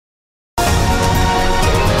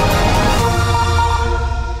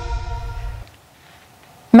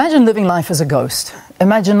Imagine living life as a ghost.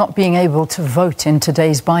 Imagine not being able to vote in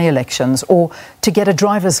today's by-elections, or to get a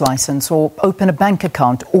driver's license, or open a bank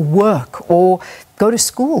account, or work, or go to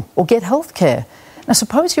school, or get health care. Now,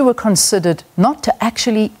 suppose you were considered not to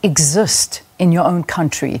actually exist in your own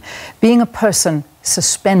country, being a person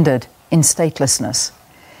suspended in statelessness.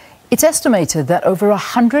 It's estimated that over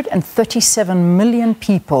 137 million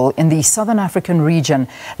people in the Southern African region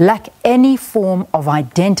lack any form of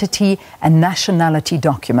identity and nationality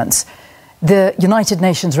documents. The United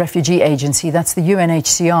Nations Refugee Agency, that's the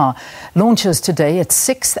UNHCR, launches today its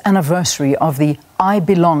 6th anniversary of the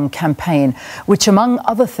iBelong campaign, which, among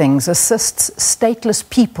other things, assists stateless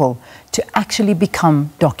people to actually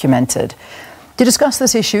become documented. To discuss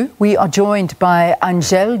this issue, we are joined by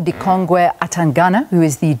Angele Dikongue-Atangana, who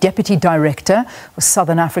is the Deputy Director of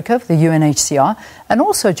Southern Africa for the UNHCR. And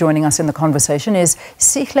also joining us in the conversation is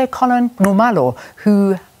Sihle Collen Nxumalo,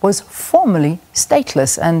 who was formerly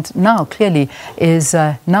stateless and now clearly is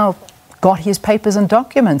now got his papers and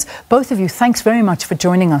documents. Both of you, thanks very much for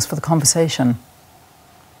joining us for the conversation.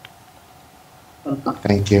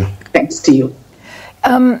 Thank you. Thanks to you.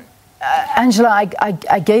 Angela,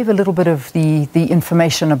 I gave a little bit of the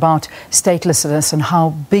information about statelessness and how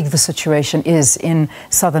big the situation is in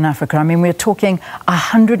Southern Africa. I mean, we're talking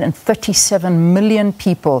 137 million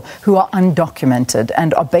people who are undocumented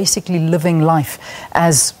and are basically living life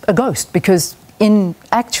as a ghost because, in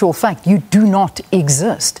actual fact, you do not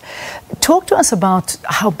exist. Talk to us about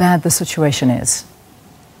how bad the situation is.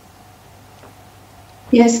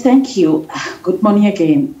 Yes, thank you. Good morning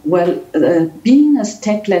again. Well, being a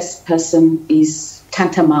stateless person is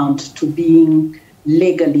tantamount to being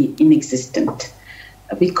legally inexistent,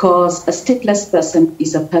 because a stateless person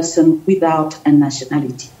is a person without a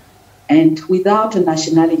nationality. And without a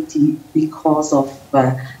nationality because of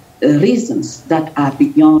reasons that are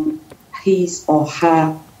beyond his or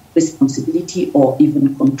her responsibility or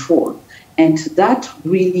even control. And that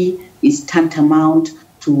really is tantamount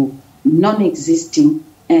to non-existing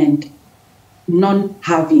and not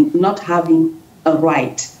having a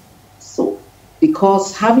right. So,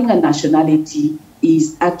 because having a nationality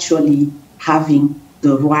is actually having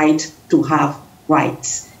the right to have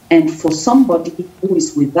rights. And for somebody who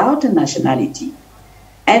is without a nationality,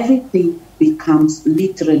 everything becomes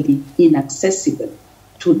literally inaccessible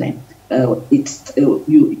to them.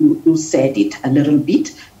 You said it a little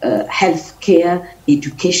bit, healthcare,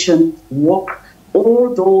 education, work,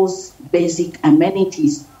 all those basic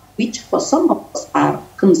amenities, which for some of us are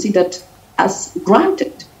considered as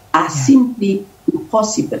granted, are simply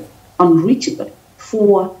impossible, unreachable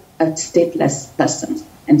for a stateless person.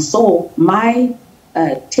 And so my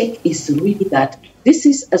take is really that this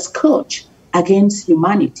is a scourge against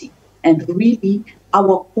humanity. And really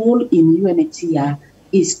our call in UNHCR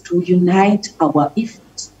is to unite our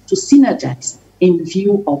efforts, to synergize in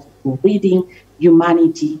view of ridding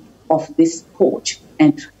humanity of this scourge.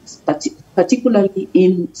 And particularly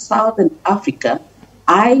in Southern Africa,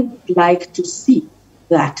 I would like to see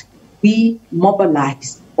that we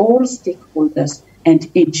mobilize all stakeholders and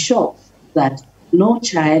ensure that no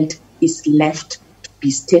child is left to be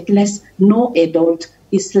stateless, no adult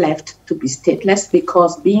is left to be stateless,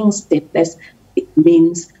 because being stateless, it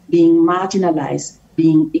means being marginalized,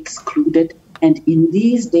 being excluded. And in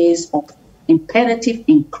these days of imperative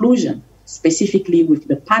inclusion, specifically with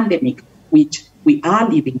the pandemic, which we are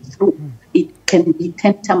living through, it can be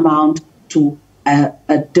tantamount to a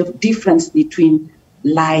difference between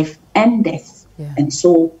life and death. Yeah. And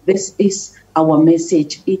so this is our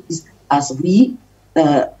message, is as we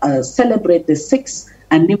celebrate the 6th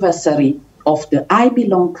anniversary of the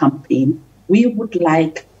iBelong campaign, we would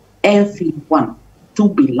like everyone to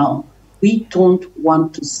belong. We don't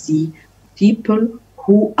want to see people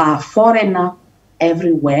who are foreigner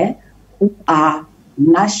everywhere, who are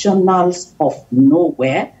nationals of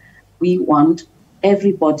nowhere. We want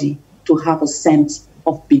everybody to have a sense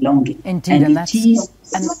of belonging. Indeed,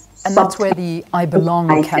 and that's where the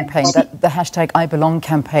iBelong campaign, the hashtag iBelong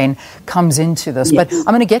campaign comes into this. Yes. But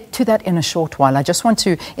I'm going to get to that in a short while. I just want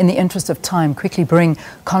to, in the interest of time, quickly bring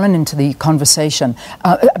Collen into the conversation.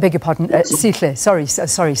 I beg your pardon, Sihle. Sorry,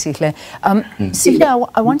 Sihle. Sihle,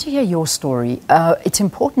 I want to hear your story. It's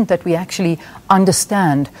important that we actually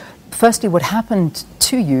understand, firstly, what happened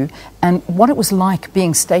to you and what it was like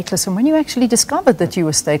being stateless, and when you actually discovered that you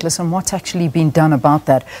were stateless and what's actually been done about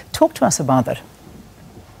that. Talk to us about that.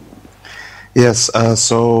 Yes,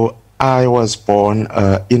 so I was born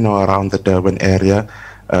in or around the Durban area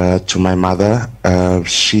to my mother.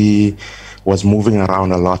 She was moving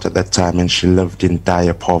around a lot at that time, and she lived in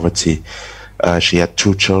dire poverty. She had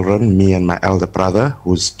 2 children, me and my elder brother,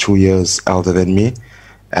 who's 2 years elder than me.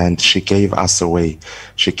 and she gave us away.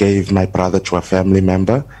 She gave my brother to a family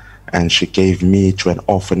member, and she gave me to an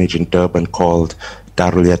orphanage in Durban called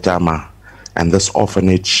Darul Yatama. And this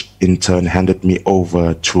orphanage, in turn, handed me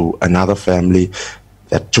over to another family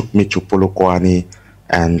that took me to Polokwane,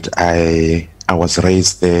 and I was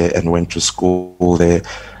raised there and went to school there.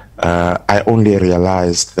 I only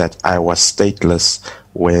realized that I was stateless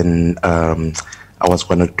when I was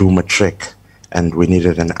going to do matric, and we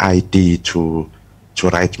needed an ID to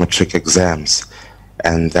write matric exams.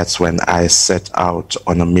 And that's when I set out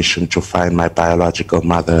on a mission to find my biological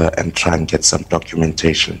mother and try and get some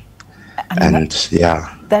documentation.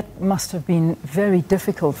 That must have been very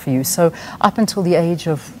difficult for you. So up until the age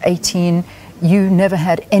of 18, you never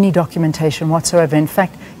had any documentation whatsoever. In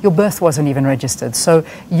fact, your birth wasn't even registered. So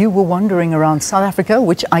you were wandering around South Africa,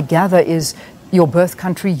 which I gather is your birth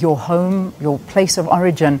country, your home, your place of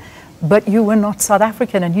origin, but you were not South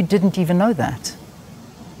African and you didn't even know that.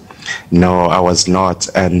 No, I was not.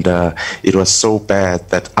 And it was so bad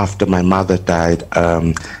that after my mother died,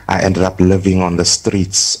 I ended up living on the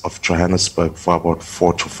streets of Johannesburg for about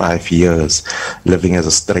 4 to 5 years, living as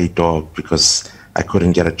a stray dog because I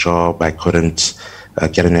couldn't get a job, I couldn't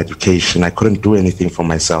get an education, I couldn't do anything for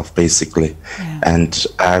myself, basically. Yeah. And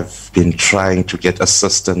I've been trying to get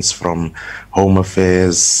assistance from Home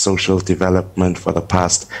Affairs, Social Development for the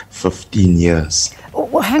past 15 years.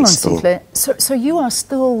 Well, hang on, Sihle. So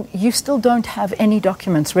you still don't have any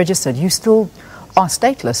documents registered. You still are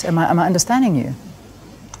stateless. Am I understanding you?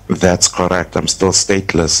 That's correct. I'm still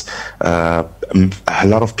stateless. A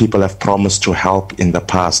lot of people have promised to help in the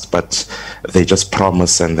past, but they just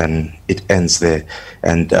promise and then it ends there.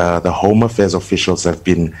 And the Home Affairs officials have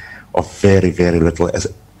been of very, very little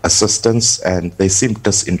assistance, and they seem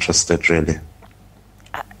disinterested, really.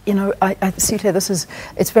 You know, Sihle,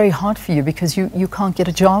 it's very hard for you because you can't get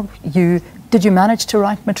a job. Did you manage to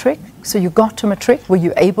write matric? So you got to matric. Were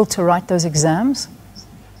you able to write those exams?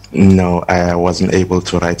 No, I wasn't able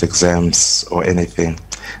to write exams or anything.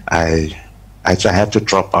 I had to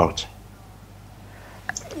drop out.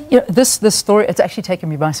 You know, this story, it's actually taken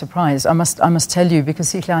me by surprise. I must tell you,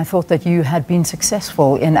 because Sihle, I thought that you had been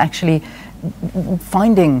successful in actually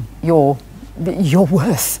finding your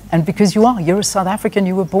worth, and because you're a South African,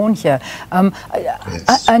 you were born here.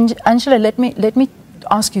 Yes. And Angela, let me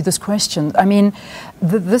ask you this question. I mean,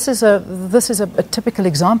 this is a typical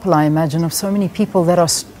example, I imagine, of so many people that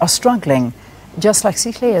are struggling, just like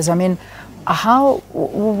Sihle is. I mean,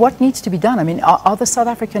 what needs to be done? I mean, are the South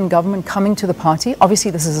African government coming to the party?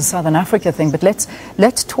 Obviously, this is a Southern Africa thing, but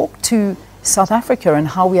let's talk to South Africa and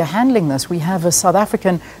how we are handling this. We have a South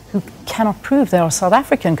African who cannot prove they are South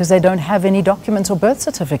African because they don't have any documents or birth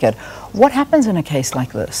certificate. What happens in a case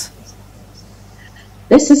like this?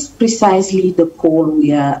 This is precisely the call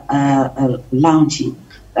we are launching.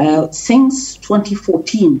 Since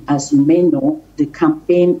 2014, as you may know, the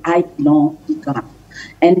campaign iBelong began.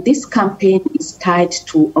 And this campaign is tied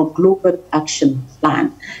to a global action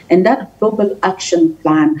plan. And that global action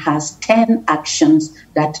plan has 10 actions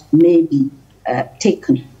that may be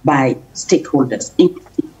taken by stakeholders,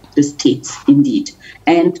 including the states, indeed.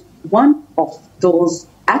 And one of those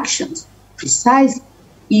actions precisely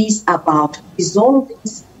is about resolving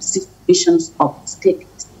situations of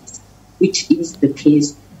statelessness, which is the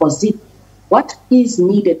case for Sihle. What is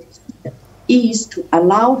needed is to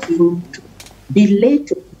allow him to be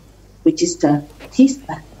later register his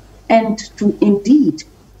birth and to indeed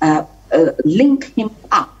link him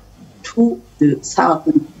up to the South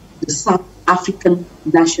African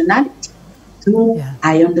nationality. Through,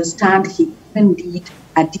 I understand, he indeed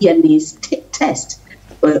a DNA test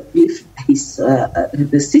with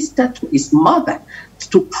the sister to his mother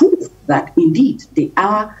to prove that indeed they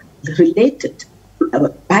are related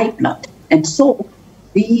by blood. And so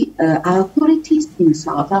the authorities in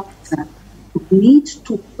South Africa need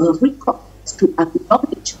to recognize, to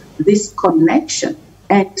acknowledge this connection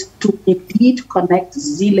and to indeed connect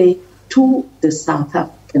Sihle to the South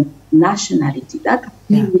African nationality. That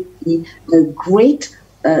would be a great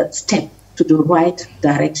step to the right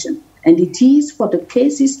direction. And it is for the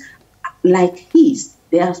cases like his.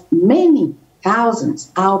 There are many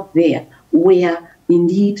thousands out there where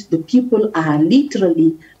indeed the people are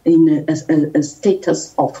literally in a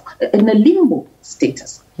status of, in a limbo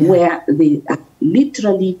status, where they are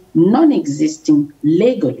literally non-existing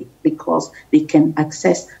legally because they can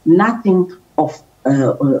access nothing of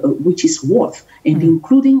which is worth. And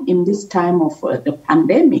including in this time of the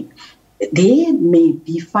pandemic, they may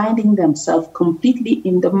be finding themselves completely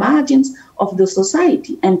in the margins of the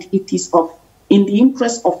society. And it is in the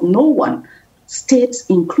interest of no one, states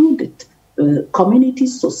included,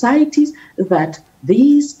 communities, societies, that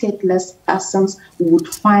these stateless persons would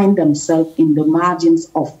find themselves in the margins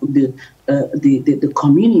of the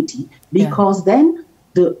community, because then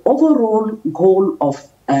the overall goal of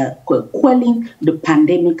quelling the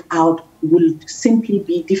pandemic out will simply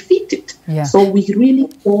be defeated. Yeah. So we really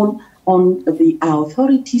call on the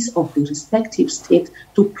authorities of the respective states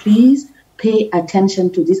to please pay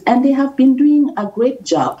attention to this. And they have been doing a great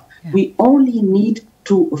job. Yeah. We only need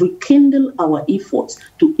to rekindle our efforts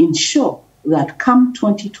to ensure that come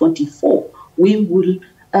 2024, we will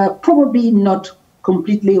probably not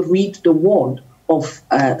completely rid the world of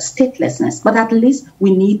statelessness, but at least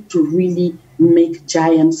we need to really make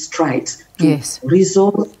giant strides to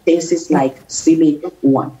resolve cases like Sihle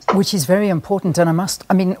 1. Which is very important,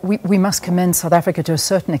 and we must commend South Africa to a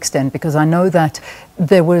certain extent, because I know that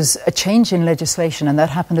there was a change in legislation, and that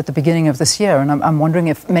happened at the beginning of this year, and I'm wondering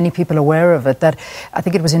if many people are aware of it, that I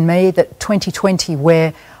think it was in May that 2020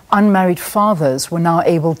 where unmarried fathers were now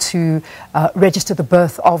able to register the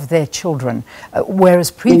birth of their children,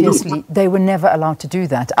 whereas previously they were never allowed to do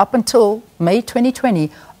that. Up until May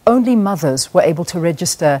 2020, only mothers were able to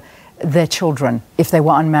register their children if they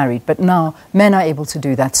were unmarried, but now men are able to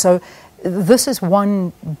do that. So this is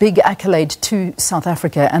one big accolade to South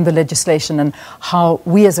Africa and the legislation, and how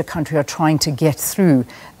we as a country are trying to get through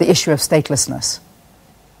the issue of statelessness.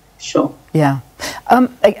 Sure. Yeah.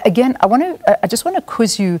 Again, I just want to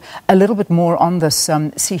quiz you a little bit more on this,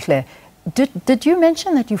 Sihle. Did you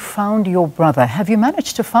mention that you found your brother? Have you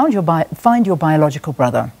managed to find your biological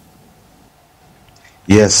brother?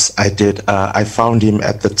 Yes, I did. I found him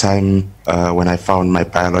at the time when I found my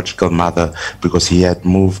biological mother, because he had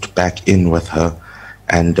moved back in with her.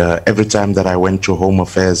 And every time that I went to Home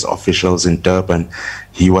Affairs officials in Durban,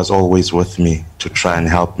 he was always with me to try and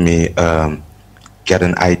help me get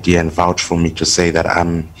an ID and vouch for me to say that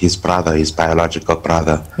I'm his brother, his biological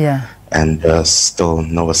brother. Yeah. And still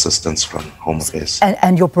no assistance from Home Affairs.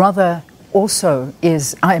 And your brother also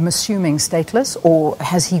is, I'm assuming, stateless, or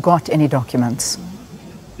has he got any documents?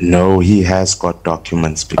 No, he has got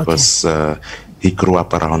documents, because he grew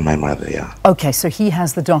up around my mother, yeah. Okay, so he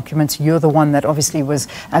has the documents. You're the one that obviously was,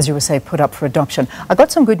 as you were saying, put up for adoption. I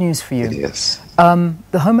got some good news for you. Yes.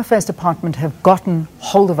 The Home Affairs Department have gotten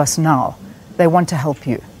hold of us now. They want to help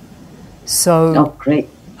you. So, oh, great.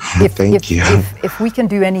 Thank you. If we can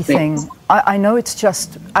do anything, I know it's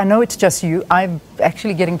just you. I'm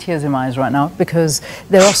actually getting tears in my eyes right now, because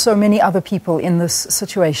there are so many other people in this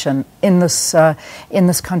situation, in this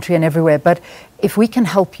country and everywhere. But if we can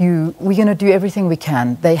help you, we're going to do everything we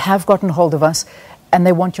can. They have gotten hold of us, and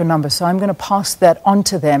they want your number. So I'm going to pass that on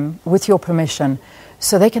to them with your permission,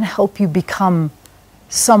 so they can help you become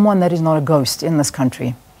someone that is not a ghost in this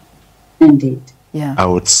country. Indeed. Yeah. I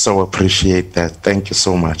would so appreciate that. Thank you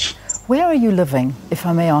so much. Where are you living, if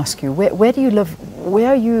I may ask you? Where do you live?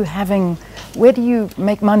 Where do you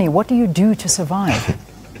make money? What do you do to survive?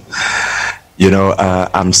 You know,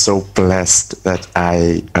 I'm so blessed that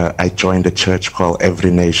I joined a church called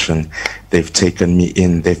Every Nation. They've taken me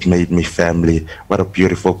in. They've made me family. What a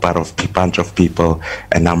beautiful bunch of people.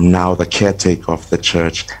 And I'm now the caretaker of the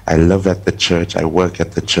church. I live at the church. I work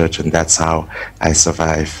at the church. And that's how I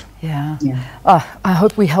survive. Yeah. I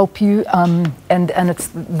hope we help you, and it's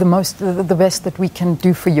the best that we can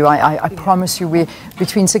do for you. I promise you,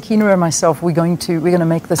 between Sakina and myself, we're going to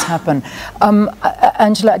make this happen.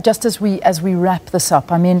 Angela, just as we wrap this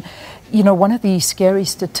up, I mean, you know, one of the scary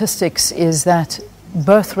statistics is that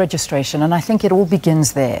birth registration, and I think it all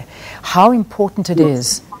begins there. How important it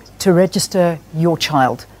is to register your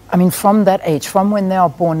child. I mean, from that age, from when they are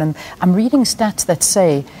born, and I'm reading stats that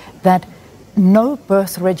say that no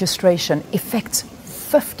birth registration affects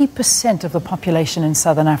 50% of the population in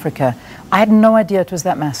Southern Africa. I had no idea it was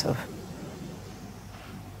that massive.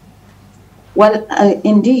 Well,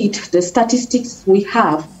 indeed, the statistics we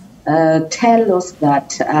have tell us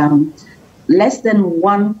that less than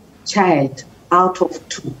one child out of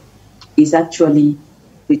two is actually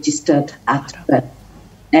registered at birth.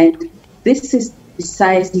 And this is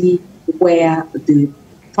precisely where the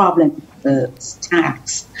problem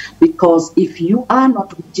starts, because if you are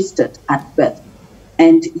not registered at birth,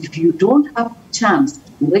 and if you don't have a chance to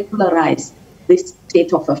regularize this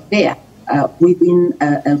state of affair within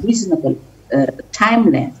a reasonable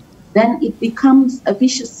time length, then it becomes a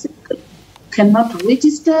vicious circle. You cannot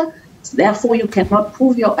register, therefore you cannot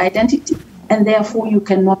prove your identity, and therefore you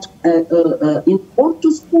cannot enroll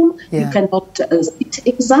to school, you cannot sit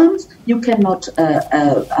exams, you cannot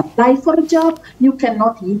apply for a job, you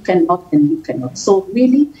cannot. So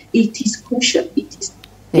really, it is crucial, it is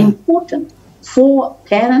important for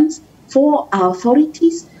parents, for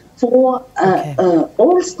authorities, for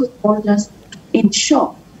all stakeholders to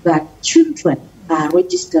ensure that children are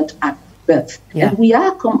registered at birth. Yeah. And we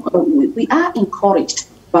are encouraged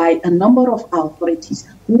by a number of authorities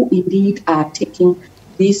who indeed are taking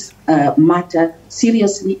this matter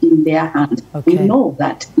seriously in their hand. Okay. We know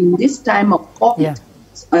that in this time of COVID,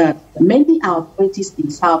 many authorities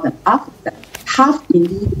in Southern Africa have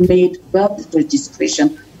indeed made birth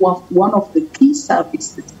registration one of the key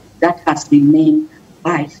services that has remained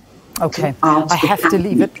live. Okay, I have to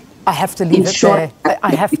leave it. I have to leave it there.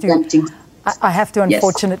 I have to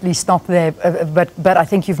unfortunately stop there, but I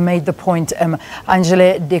think you've made the point.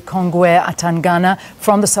 Angele Dikongue-Atangana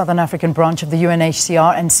from the Southern African branch of the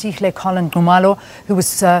UNHCR, and Sihle Collen Nxumalo, who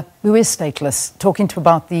is stateless, talking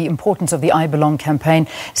about the importance of the iBelong campaign.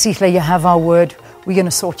 Sihle, you have our word. We're going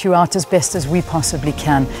to sort you out as best as we possibly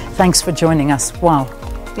can. Thanks for joining us. Wow.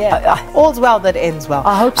 Yeah, all's well that ends well.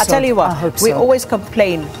 I hope so. I tell you what, we always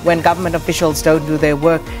complain when government officials don't do their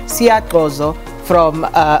work. Sia Gozo from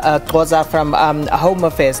Home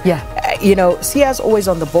Affairs. Yeah. Sia's always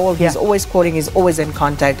on the ball. He's always calling. He's always in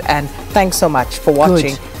contact. And thanks so much for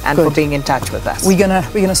watching and for being in touch with us. We're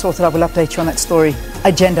gonna sort it out. We'll update you on that story.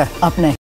 Agenda up next.